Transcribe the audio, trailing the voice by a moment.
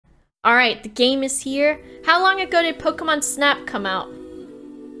Alright, the game is here. How long ago did Pokémon Snap come out?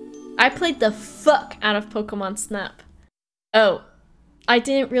 I played the fuck out of Pokémon Snap. Oh, I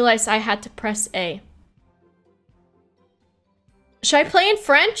didn't realize I had to press A. Should I play in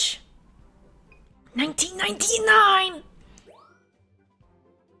French? 1999!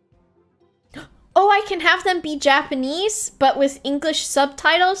 Oh, I can have them be Japanese, but with English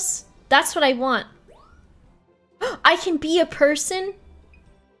subtitles? That's what I want. I can be a person?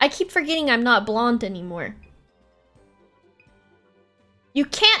 I keep forgetting I'm not blonde anymore. You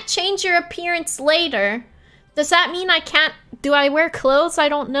can't change your appearance later. Does that mean I can't... Do I wear clothes? I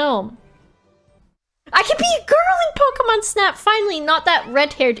don't know. I can be a girl in Pokemon Snap! Finally, not that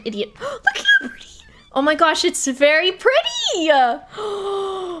red-haired idiot. Look how pretty! Oh my gosh, it's very pretty!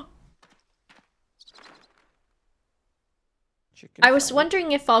 I was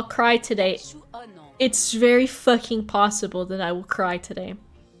wondering if I'll cry today. It's very fucking possible that I will cry today.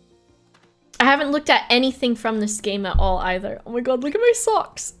 I haven't looked at anything from this game at all either. Oh my god, look at my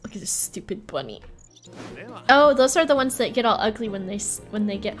socks! Look at this stupid bunny. Oh, those are the ones that get all ugly when they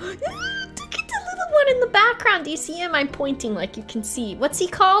get... Look at the little one in the background! Do you see him? I'm pointing like you can see. What's he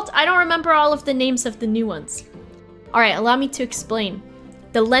called? I don't remember all of the names of the new ones. Alright, allow me to explain.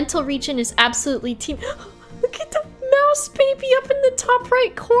 The Lentil region is absolutely team... Look at the mouse baby up in the top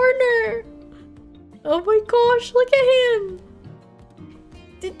right corner! Oh my gosh, look at him!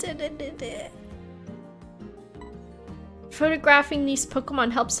 Photographing these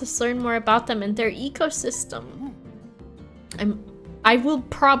Pokemon helps us learn more about them and their ecosystem. I will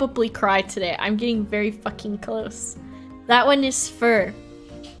probably cry today. I'm getting very fucking close. That one is fur.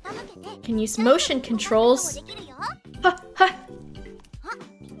 Can use motion controls. Ha, ha.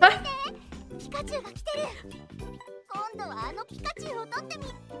 Ha.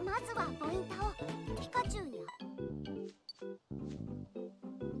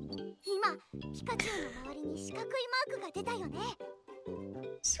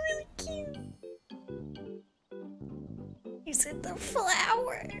 It's really cute. He's in the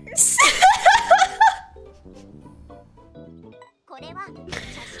flowers.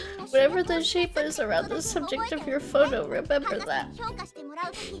 Whatever the shape is around the subject of your photo, remember that.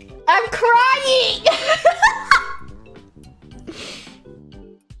 I'm crying!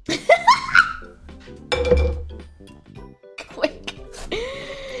 Quick.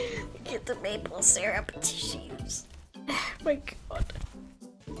 Get the maple syrup tissues. Oh my god.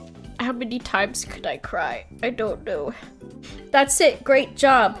 How many times could I cry? I don't know. That's it, great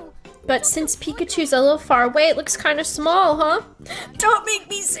job. But since Pikachu's a little far away, it looks kind of small, huh? Don't make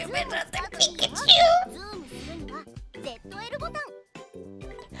me zoom in on the Pikachu!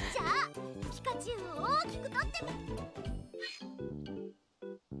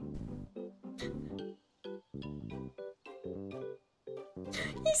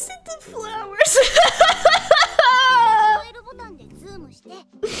 He's in the flowers!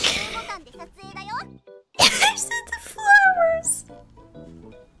 He's in the flowers!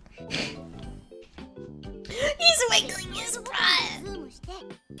 He's wiggling his butt!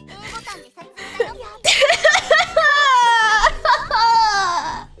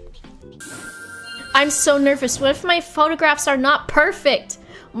 I'm so nervous. What if my photographs are not perfect?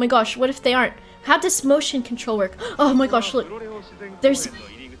 Oh my gosh, what if they aren't? How does motion control work? Oh my gosh, look. There's...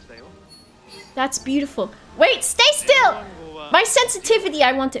 That's beautiful. Wait, stay still! My sensitivity,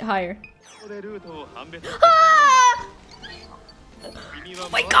 I want it higher. Ah! Oh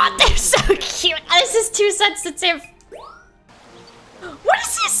my god, they're so cute! This is too sensitive! What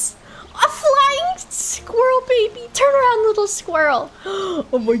is this? A flying squirrel baby! Turn around, little squirrel!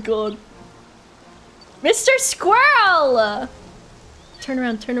 Oh my god. Mr. Squirrel! Turn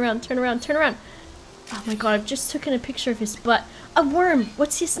around, turn around, turn around, turn around. Oh my god, I've just taken a picture of his butt. A worm!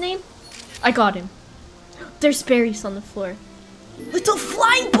 What's his name? I got him. There's berries on the floor. Little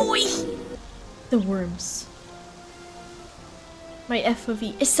flying boy! The worms. My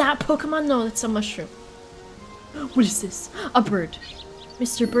FOV. Is that a Pokemon? No, that's a mushroom. What is this? A bird.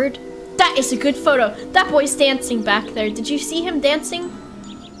 Mr. Bird? That is a good photo. That boy's dancing back there. Did you see him dancing?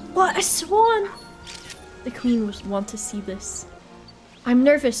 What? A swan! The queen would want to see this. I'm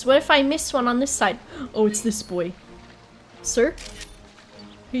nervous. What if I miss one on this side? Oh, it's this boy. Sir?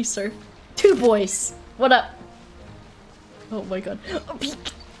 Hey, sir. Two boys. What up? Oh my god. Oh,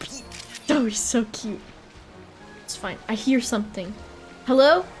 oh, he's so cute. It's fine. I hear something.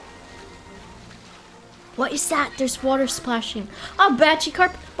 Hello? What is that? There's water splashing. Oh,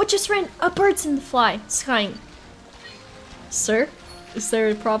 Magikarp. What just ran? A bird's in the skying. Sir? Is there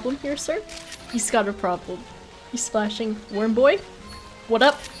a problem here, sir? He's got a problem. He's splashing. Worm boy? What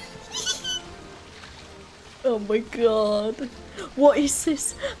up? Oh my god. What is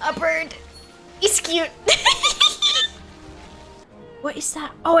this? A bird. He's cute. What is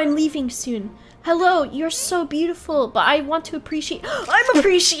that? Oh, I'm leaving soon. Hello, you're so beautiful, but I want to appreciate. I'm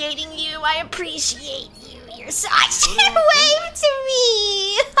appreciating you. I appreciate you. You're so. Wave to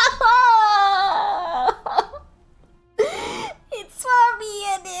me. It's mommy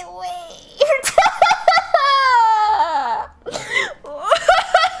and it waved.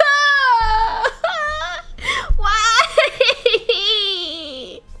 Why?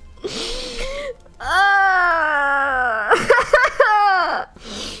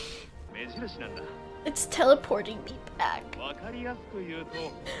 It's teleporting me back.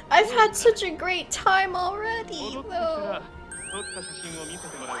 I've had such a great time already, though. I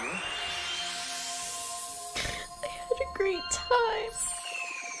had a great time.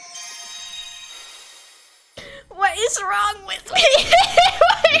 What is wrong with me?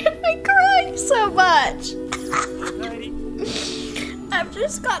 Why am I crying so much? I've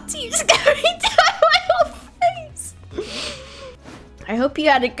just got tears coming down my whole face. I hope you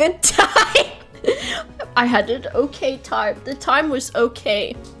had a good time. I had an okay time. The time was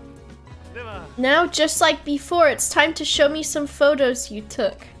okay. Now, just like before, it's time to show me some photos you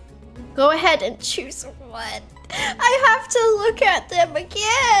took. Go ahead and choose one. I have to look at them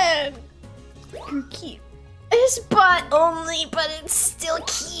again. You're cute. His butt only, but it's still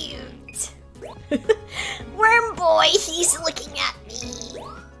cute. Worm boy, he's looking at me.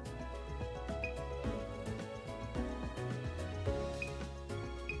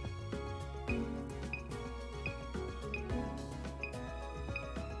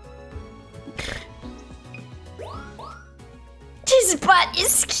 His butt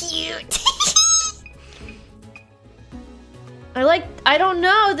is cute. I don't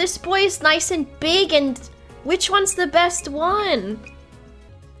know, this boy is nice and big, and which one's the best one?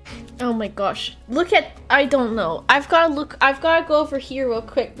 Oh my gosh. Look at, I don't know. I've gotta go over here real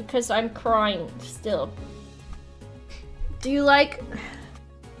quick because I'm crying still. Do you like,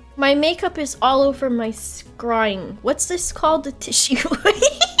 my makeup is all over my scrying. What's this called? The tissue.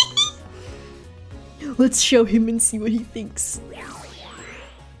 Let's show him and see what he thinks.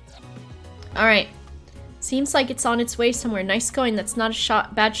 Alright. Seems like it's on its way somewhere. Nice going. That's not a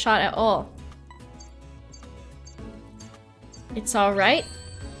bad shot at all. It's alright.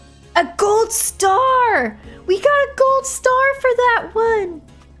 A gold star! We got a gold star for that one!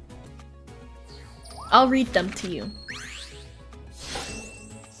 I'll read them to you.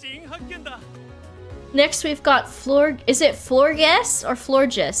 Next we've got is it Florges or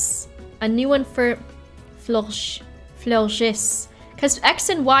Florges? A new one for Florges. Because X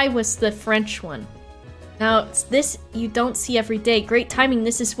and Y was the French one. Now, this you don't see every day. Great timing.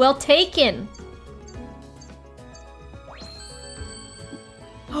 This is well taken.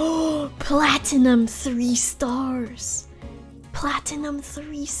 Oh, platinum 3 stars. Platinum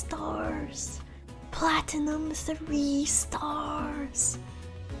 3 stars. Platinum 3 stars.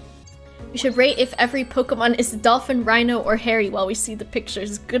 We should rate if every Pokemon is a dolphin, rhino, or hairy while we see the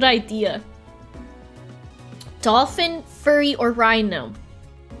pictures. Good idea. Dolphin, furry, or rhino?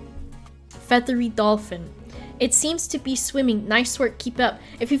 Feathery dolphin. It seems to be swimming. Nice work, keep up.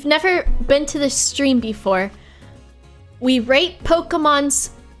 If you've never been to this stream before, we rate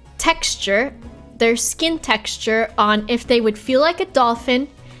Pokemon's texture, their skin texture, on if they would feel like a dolphin,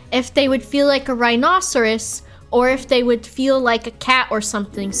 if they would feel like a rhinoceros, or if they would feel like a cat or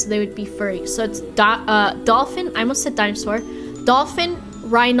something, so they would be furry. So it's dolphin, I almost said dinosaur, dolphin,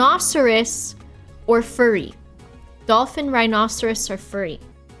 rhinoceros, or furry. Dolphin, rhinoceros, or furry.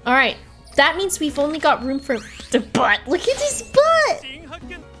 Alright, that means we've only got room for the butt. Look at his butt!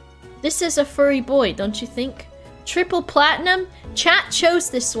 This is a furry boy, don't you think? Triple platinum? Chat chose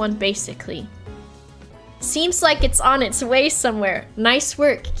this one, basically. Seems like it's on its way somewhere. Nice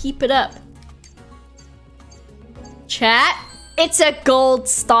work, keep it up. Chat, it's a gold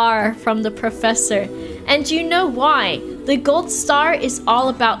star from the professor. And you know why? The gold star is all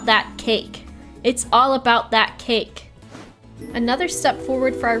about that cake. It's all about that cake. Another step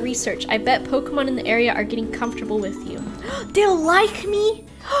forward for our research. I bet Pokemon in the area are getting comfortable with you. They'll like me?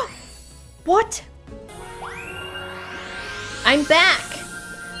 What? I'm back!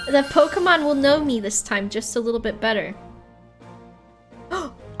 The Pokemon will know me this time just a little bit better.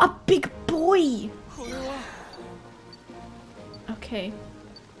 A big boy! Okay.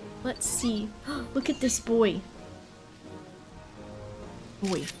 Let's see. Look at this boy.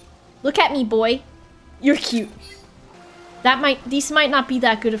 Boy. Look at me, boy. You're cute. These might not be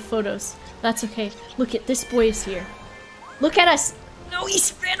that good of photos. That's okay. Look at this boy is here. Look at us. No,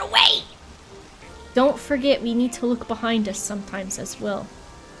 he's ran away. Don't forget, we need to look behind us sometimes as well.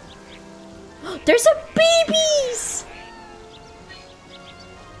 There's a babies!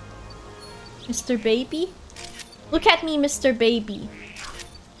 Mr. Baby? Look at me, Mr. Baby.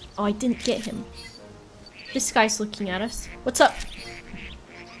 Oh, I didn't get him. This guy's looking at us. What's up?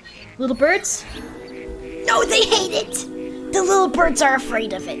 Little birds? No, they hate it! The little birds are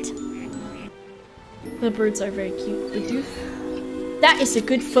afraid of it. The birds are very cute. Bidoof. That is a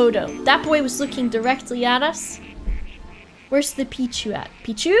good photo. That boy was looking directly at us. Where's the Pichu at?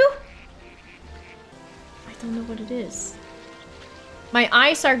 Pichu? I don't know what it is. My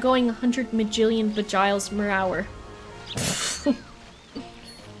eyes are going 100 majillion bajiles per hour.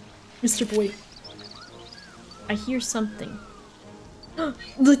 Mr. Boy. I hear something.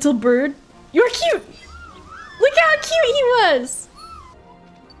 Little bird. You're cute! Look how cute he was!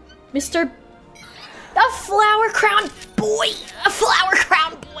 Mr. A flower crown boy! A flower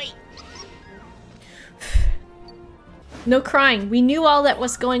crown boy! No crying. We knew all that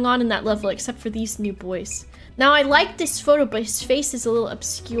was going on in that level except for these new boys. Now I like this photo, but his face is a little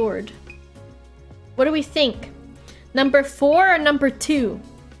obscured. What do we think? Number 4 or number 2?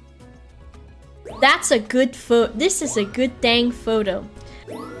 That's a good photo. This is a good dang photo.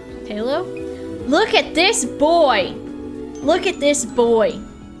 Halo? Look at this boy! Look at this boy.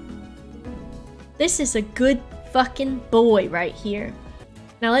 This is a good fucking boy right here.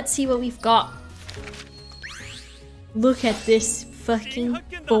 Now let's see what we've got. Look at this fucking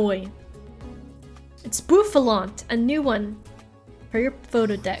boy. It's Bouffalante, a new one for your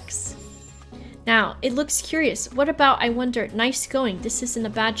photo decks. Now, it looks curious. What about, I wonder, nice going. This isn't a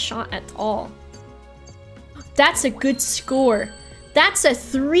bad shot at all. That's a good score. That's a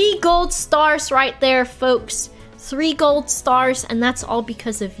 3 gold stars right there, folks. 3 gold stars, and that's all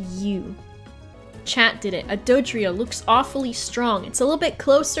because of you. Chat did it. A Dodrio looks awfully strong. It's a little bit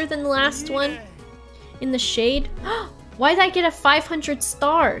closer than the last one. In the shade. Why did I get a 500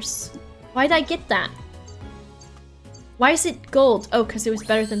 stars? Why did I get that? Why is it gold? Oh, because it was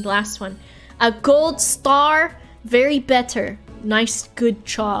better than the last one. A gold star, very better. Nice, good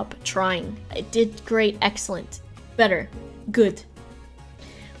job trying. It did great, excellent. Better, good.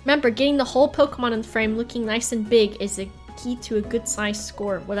 Remember, getting the whole Pokemon in the frame looking nice and big is a key to a good size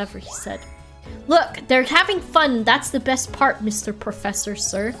score, whatever he said. Look, they're having fun. That's the best part, Mr. Professor,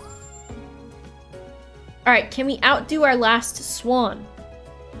 sir. Alright, can we outdo our last swan?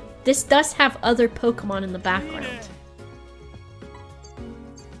 This does have other Pokemon in the background.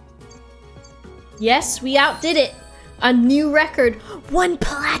 Yes, we outdid it. A new record. 1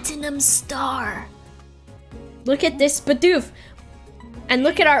 platinum star. Look at this Bidoof. And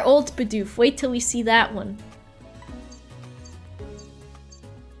look at our old Bidoof. Wait till we see that one.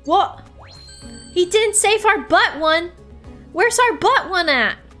 What? He didn't save our butt one. Where's our butt one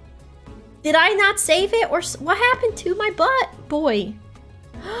at? Did I not save it? Or what happened to my butt boy?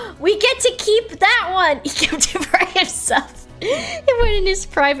 We get to keep that one. He kept it for himself. It went in his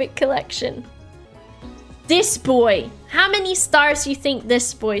private collection. This boy. How many stars do you think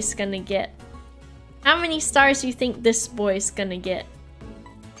this boy's gonna get? How many stars do you think this boy's gonna get?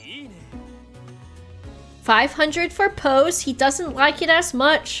 500 for pose. He doesn't like it as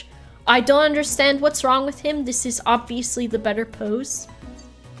much. I don't understand what's wrong with him. This is obviously the better pose.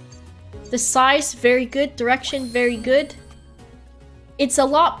 The size, very good. Direction, very good. It's a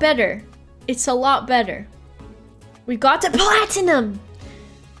lot better. It's a lot better. We got to platinum!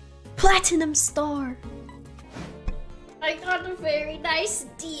 Platinum star. I got a very nice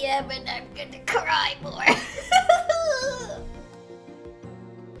DM and I'm gonna cry more.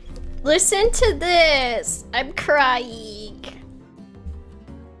 Listen to this. I'm crying.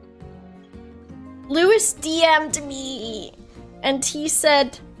 Lewis DM'd me and he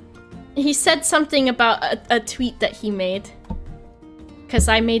said something about a tweet that he made. Because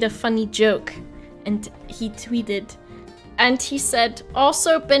I made a funny joke and he tweeted. And he said,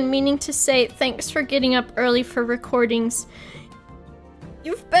 also been meaning to say thanks for getting up early for recordings.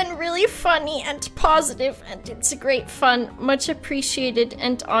 You've been really funny and positive and it's great fun. Much appreciated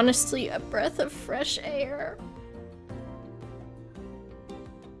and honestly a breath of fresh air.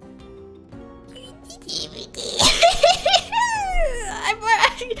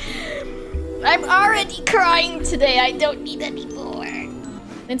 I'm already crying today. I don't need any more.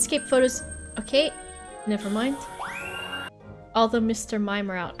 Landscape photos. Okay, never mind. Although Mr. Mime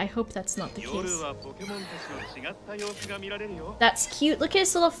are out. I hope that's not the case. That's cute. Look at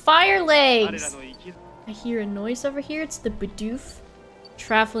his little fire legs. I hear a noise over here. It's the Bidoof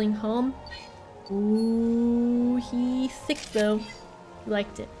traveling home. Ooh, he thick though. He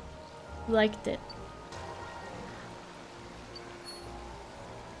liked it. He liked it.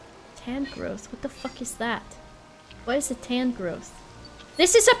 Tan growth? What the fuck is that? What is a tan growth?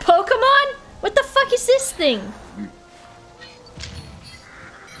 This is a Pokemon? What the fuck is this thing?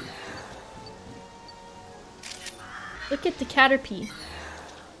 Look at the Caterpie.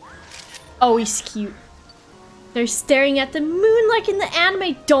 Oh, he's cute. They're staring at the moon like in the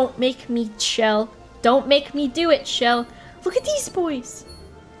anime. Don't make me, Shell. Don't make me do it, Shell. Look at these boys.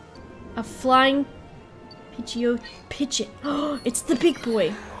 A flying pigeon. Oh, it's the big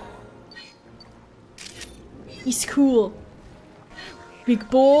boy. He's cool. Big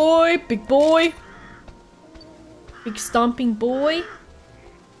boy, big boy. Big stomping boy.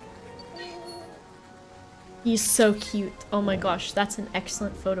 He's so cute. Oh my gosh, that's an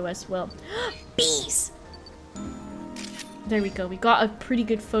excellent photo as well. Bees! There we go. We got a pretty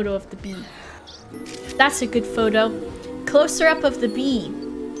good photo of the bee. That's a good photo. Closer up of the bee.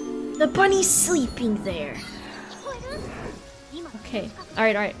 The bunny's sleeping there. Okay.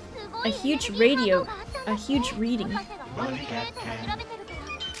 Alright, alright. A huge radio. A huge reading.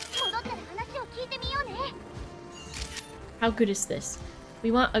 How good is this?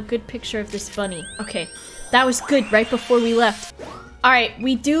 We want a good picture of this bunny. Okay. That was good right before we left. Alright,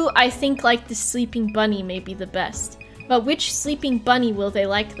 we do, I think, like the sleeping bunny may be the best. But which sleeping bunny will they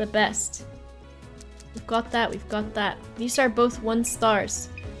like the best? We've got that, we've got that. These are both 1 stars.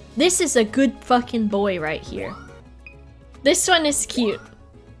 This is a good fucking boy right here. This one is cute.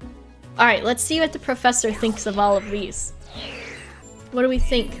 Alright, let's see what the professor thinks of all of these. What do we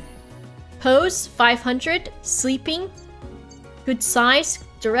think? Pose, 500. Sleeping, good size.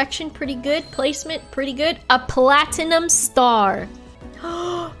 Direction, pretty good. Placement, pretty good. A platinum star.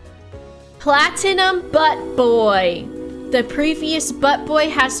 Platinum butt boy. The previous butt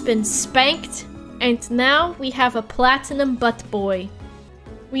boy has been spanked, and now we have a platinum butt boy.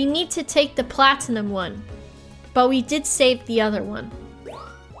 We need to take the platinum one, but we did save the other one.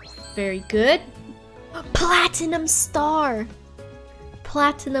 Very good. Platinum star.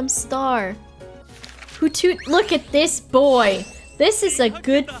 Platinum star. Look at this boy. This is a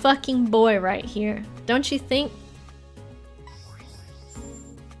good fucking boy right here. Don't you think?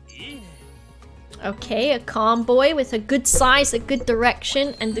 Okay, a calm boy with a good size, a good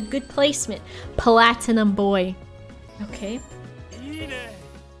direction, and a good placement. Platinum boy. Okay.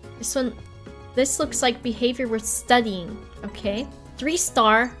 This looks like behavior worth studying. Okay.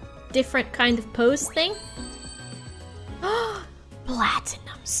 3-star, different kind of pose thing.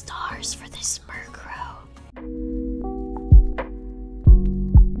 Platinum stars for this mermaid.